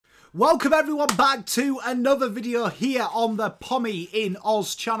Welcome everyone back to another video here on the Pommy in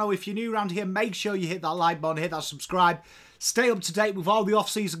Oz channel. If you're new around here, make sure you hit that like button, hit that subscribe. Stay up to date with all the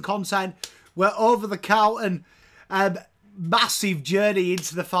off-season content. We're over the Carlton massive journey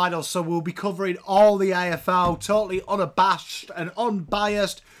into the finals, so we'll be covering all the AFL, totally unabashed and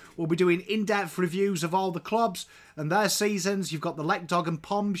unbiased. We'll be doing in-depth reviews of all the clubs and their seasons. You've got the Lek Dog and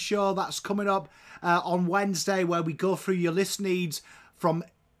Pom show that's coming up on Wednesday, where we go through your list needs from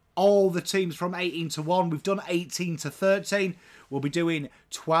all the teams from 18 to 1. We've done 18 to 13. We'll be doing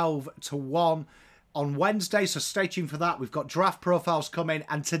 12 to 1 on Wednesday, so stay tuned for that. We've got draft profiles coming,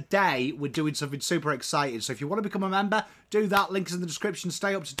 and today we're doing something super exciting. So if you want to become a member, do that. Link is in the description.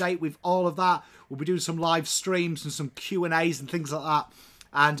 Stay up to date with all of that. We'll be doing some live streams and some Q&As and things like that.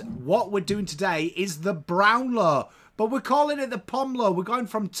 And what we're doing today is the Brownlow, but we're calling it the PomLow. We're going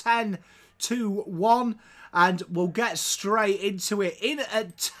from 10 to 1. And we'll get straight into it. In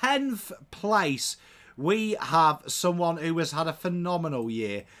at 10th place, we have someone who has had a phenomenal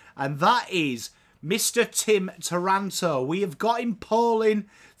year. And that is Mr. Tim Taranto. We have got him polling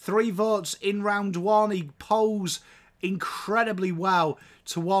 3 votes in round 1. He polls incredibly well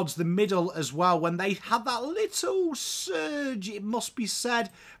towards the middle as well, when they had that little surge, it must be said.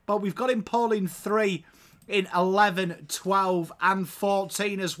 But we've got him polling 3 in 11, 12 and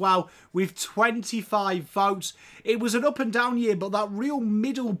 14 as well, with 25 votes. It was an up and down year, but that real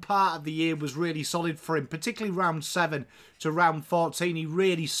middle part of the year was really solid for him, particularly round 7 to round 14. He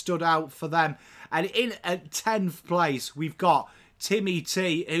really stood out for them. And in at 10th place, we've got Timmy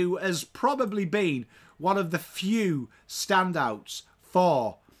T, who has probably been one of the few standouts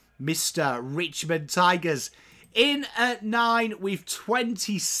for Mr. Richmond Tigers. In at 9, with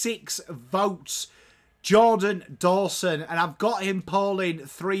 26 votes, Jordan Dawson, and I've got him polling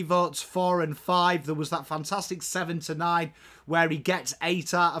 3 votes, 4 and 5. There was that fantastic 7 to 9 where he gets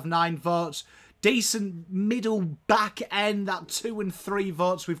 8 out of 9 votes. Decent middle back end, that 2 and 3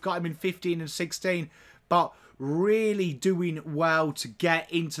 votes. We've got him in 15 and 16, but really doing well to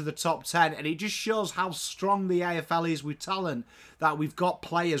get into the top 10. And it just shows how strong the AFL is with talent, that we've got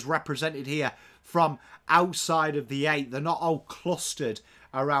players represented here from outside of the 8. They're not all clustered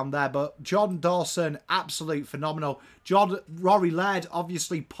around there. But John Dawson, absolute phenomenal. Rory Laird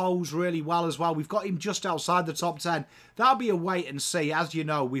obviously polls really well as well. We've got him just outside the top 10. That'll be a wait and see. As you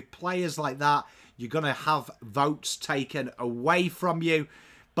know, with players like that, you're going to have votes taken away from you.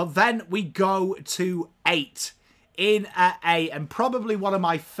 But then we go to 8. In at 8, and probably one of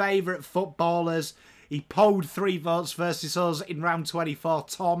my favourite footballers. He polled 3 votes versus us in round 24,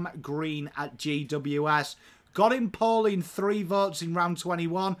 Tom Green at GWS. Got him polling 3 votes in round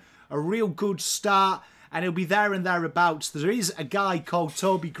 21. A real good start, and he'll be there and thereabouts. There is a guy called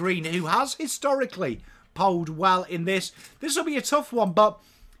Toby Green who has historically polled well in this. This will be a tough one, but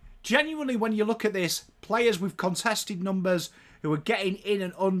genuinely when you look at this, players with contested numbers who are getting in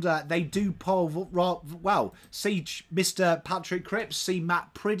and under, they do poll well. See Mr. Patrick Cripps, see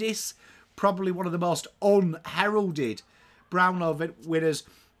Matt Pridis, probably one of the most unheralded Brownlow winners.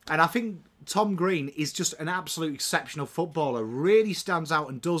 And I think Tom Green is just an absolute exceptional footballer. Really stands out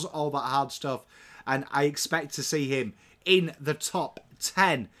and does all that hard stuff. And I expect to see him in the top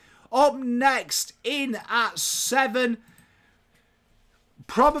 10. Up next, in at 7,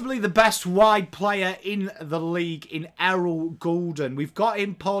 probably the best wide player in the league in Errol Goulden. We've got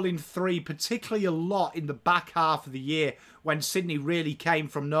him polling 3, particularly a lot in the back half of the year when Sydney really came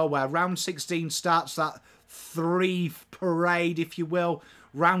from nowhere. Round 16 starts that 3 parade, if you will.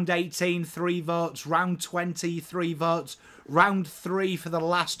 Round 18, 3 votes. Round 20, 3 votes. Round 3 for the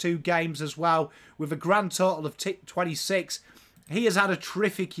last 2 games as well, with a grand total of 26. He has had a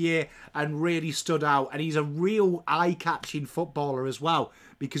terrific year and really stood out. And he's a real eye-catching footballer as well,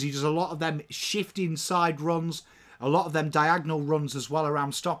 because he does a lot of them shifting side runs, a lot of them diagonal runs as well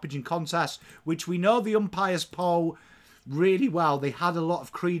around stoppage and contests, which we know the umpires poll really well. They had a lot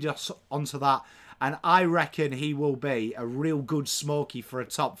of credence onto that. And I reckon he will be a real good smoky for a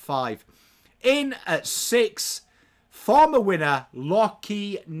top 5. In at 6, former winner,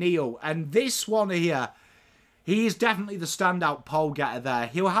 Lockie Neal. And this one here, he is definitely the standout poll getter there.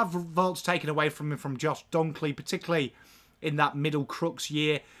 He'll have votes taken away from him from Josh Dunkley, particularly in that middle crux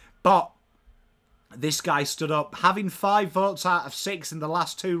year. But this guy stood up, having 5 votes out of 6 in the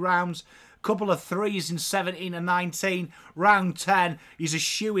last 2 rounds. Couple of 3s in 17 and 19. Round 10, he's a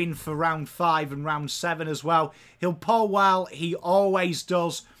shoe-in for round 5 and round 7 as well. He'll poll well, he always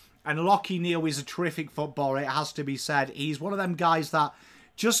does. And Lockie Neal is a terrific footballer, it has to be said. He's one of them guys that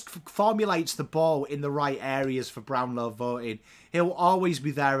just formulates the ball in the right areas for Brownlow voting. He'll always be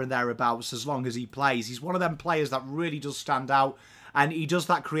there and thereabouts as long as he plays. He's one of them players that really does stand out. And he does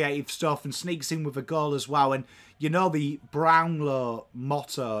that creative stuff and sneaks in with a goal as well. And you know the Brownlow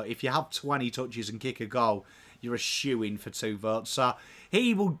motto, if you have 20 touches and kick a goal, you're a shoo-in for 2 votes. So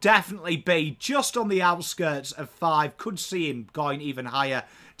he will definitely be just on the outskirts of 5. Could see him going even higher,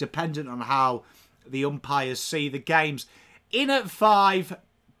 dependent on how the umpires see the games. In at 5,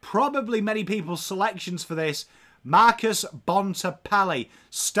 probably many people's selections for this, Marcus Bontempelli,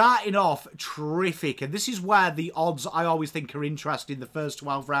 starting off terrific. And this is where the odds, I always think, are interesting, the first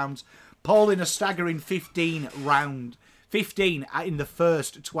 12 rounds. Polling a staggering 15 in the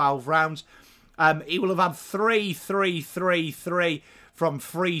first 12 rounds. He will have had 3, 3, 3, 3 from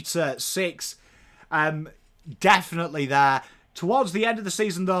 3 to 6. Definitely there. Towards the end of the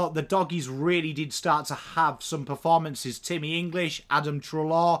season, though, the doggies really did start to have some performances. Timmy English, Adam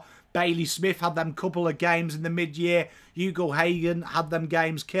Treloar, Bailey Smith had them couple of games in the mid-year. Ugur Koken had them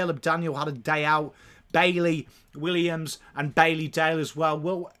games. Caleb Daniell had a day out. Bailey Williams and Bailey Dale as well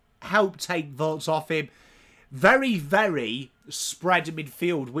will help take votes off him. Very, very spread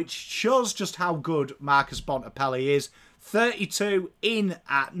midfield, which shows just how good Marcus Bontempelli is. 32 in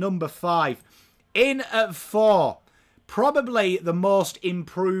at number 5. In at 4, probably the most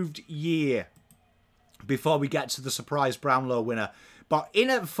improved year before we get to the surprise Brownlow winner. But in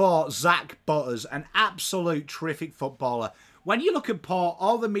at 4, Zach Butters, an absolute terrific footballer. When you look at Port,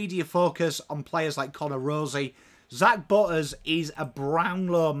 all the media focus on players like Connor Rozee, Zach Butters is a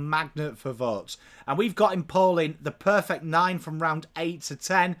Brownlow magnet for votes. And we've got him polling the perfect 9 from round 8 to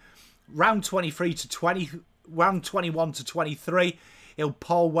 10, round 23 to 20, round 21 to 23. He'll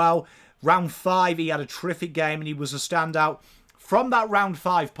poll well. Round 5, he had a terrific game and he was a standout. From that round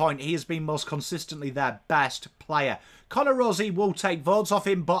 5 point, he has been most consistently their best player. Connor Rozee will take votes off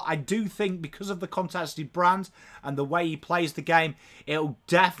him, but I do think because of the contested brand and the way he plays the game, it'll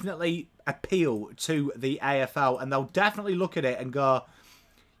definitely appeal to the AFL. And they'll definitely look at it and go,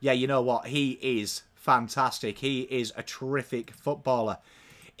 yeah, you know what? He is fantastic. He is a terrific footballer.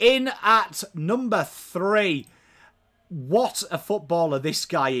 In at number 3, what a footballer this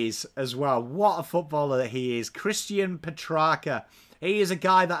guy is as well. What a footballer he is. Christian Petrarca. He is a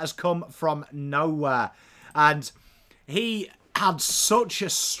guy that has come from nowhere. And he had such a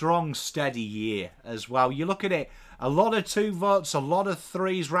strong, steady year as well. You look at it, a lot of 2 votes, a lot of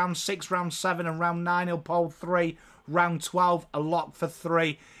 3s. Round 6, round 7 and round 9 he'll poll 3. Round 12, a lock for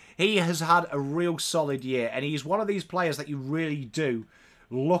 3. He has had a real solid year. And he's one of these players that you really do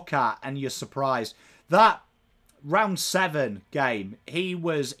look at and you're surprised. That round 7 game, he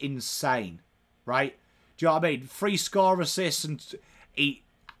was insane, right? Do you know what I mean? 3 score assists and he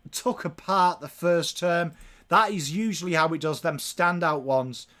took apart the first term. That is usually how it does, them standout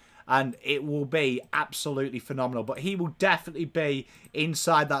ones, and it will be absolutely phenomenal. But he will definitely be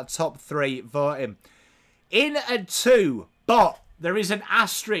inside that top 3 voting. In at 2, but there is an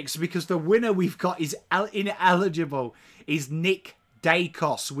asterisk because the winner we've got is ineligible, is Nick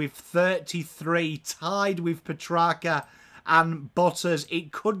Dacos with 33, tied with Petrarca and Butters.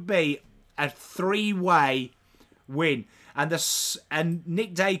 It could be a 3-way win. And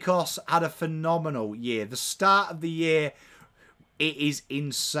Nick Dacos had a phenomenal year. The start of the year, it is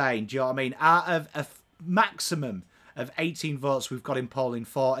insane. Do you know what I mean? Out of a maximum of 18 votes, we've got him polling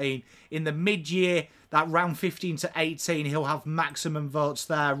 14. In the mid-year, that round 15 to 18, he'll have maximum votes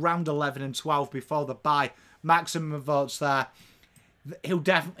there. Round 11 and 12 before the bye, maximum votes there. He'll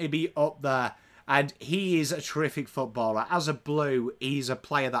definitely be up there. And he is a terrific footballer. As a Blue, he's a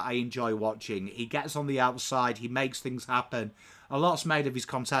player that I enjoy watching. He gets on the outside. He makes things happen. A lot's made of his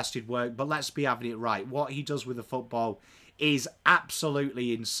contested work, but let's be having it right. What he does with the football is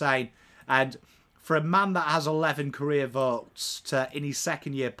absolutely insane. And for a man that has 11 career votes to, in his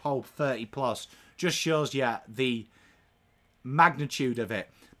second year, poll 30 plus, just shows you the magnitude of it.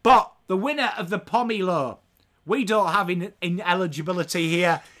 But the winner of the PomLow, we don't have ineligibility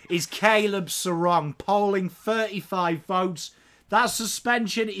here, is Caleb Serong, polling 35 votes. That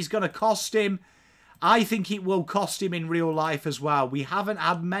suspension is going to cost him. I think it will cost him in real life as well. We haven't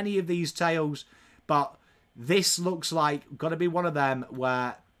had many of these tales, but this looks like going to be one of them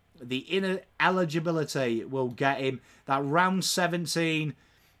where the ineligibility will get him. That round 17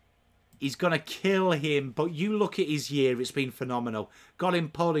 is going to kill him, but you look at his year, it's been phenomenal. Got him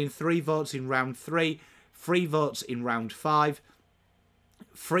polling 3 votes in round 3, 3 votes in round 5,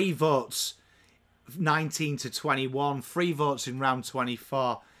 3 votes 19 to 21, 3 votes in round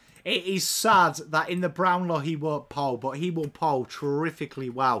 24. It is sad that in the Brownlow he won't poll, but he will poll terrifically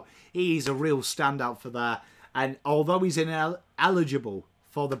well. He is a real standout for there. And although he's ineligible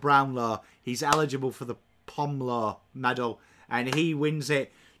for the Brownlow, he's eligible for the PomLow medal. And he wins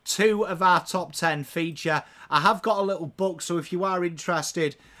it 2 of our top 10 feature. I have got a little book, so if you are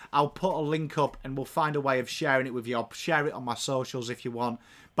interested, I'll put a link up and we'll find a way of sharing it with you. I'll share it on my socials if you want.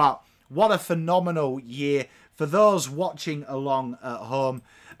 But what a phenomenal year. For those watching along at home,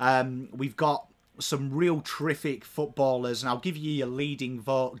 we've got some real terrific footballers, and I'll give you your leading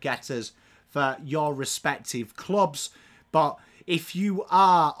vote getters for your respective clubs. But if you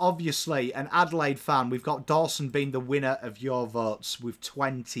are obviously an Adelaide fan, we've got Dawson being the winner of your votes with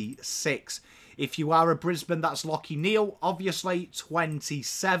 26. If you are a Brisbane, that's Lachie Neale, obviously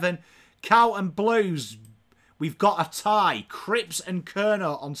 27. Carlton Blues, we've got a tie. Cripps and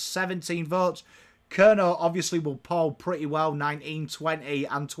Curnow on 17 votes. Curnow obviously will poll pretty well, 19, 20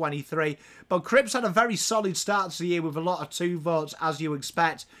 and 23. But Cripps had a very solid start to the year with a lot of 2 votes, as you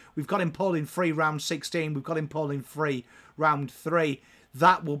expect. We've got him polling 3 round 16. We've got him polling 3 round 3.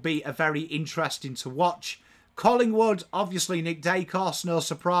 That will be a very interesting to watch. Collingwood, obviously Nick Dacos, no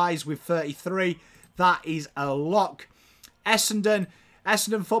surprise, with 33. That is a lock. Essendon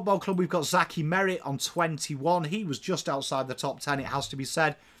Football Club, we've got Zachy Merritt on 21. He was just outside the top 10, it has to be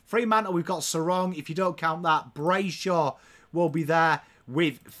said. Fremantle, we've got Sarong. If you don't count that, Brayshaw will be there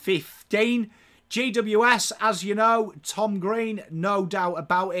with 15. GWS, as you know, Tom Green, no doubt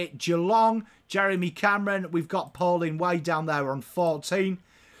about it. Geelong, Jeremy Cameron, we've got polling way down there on 14.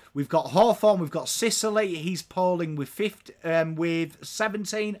 We've got Hawthorn, we've got Sicily, he's polling with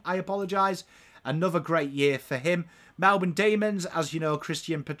 17, I apologise. Another great year for him. Melbourne Demons, as you know,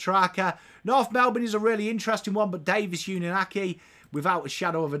 Christian Petrarca. North Melbourne is a really interesting one, but Davis Unanaki, without a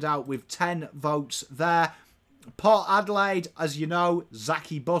shadow of a doubt, with 10 votes there. Port Adelaide, as you know,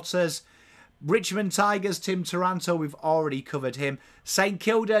 Zachy Butters. Richmond Tigers, Tim Taranto, we've already covered him. St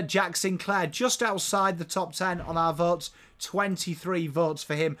Kilda, Jack Sinclair, just outside the top 10 on our votes. 23 votes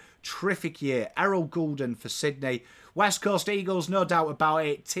for him. Terrific year. Errol Goulden for Sydney. West Coast Eagles, no doubt about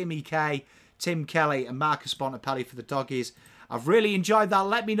it. Timmy Kay, Tim Kelly and Marcus Bontempelli for the Doggies. I've really enjoyed that.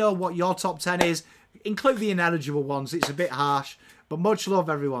 Let me know what your top 10 is. Include the ineligible ones. It's a bit harsh. But much love,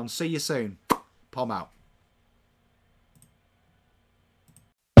 everyone. See you soon. Pom out.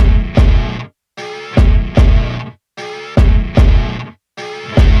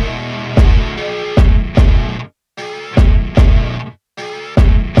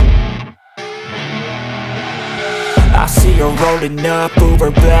 I see her rolling up, Uber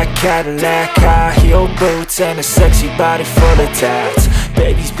black Cadillac, high heel boots and a sexy body full of tats.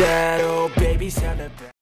 Baby's bad, oh baby's hella bad.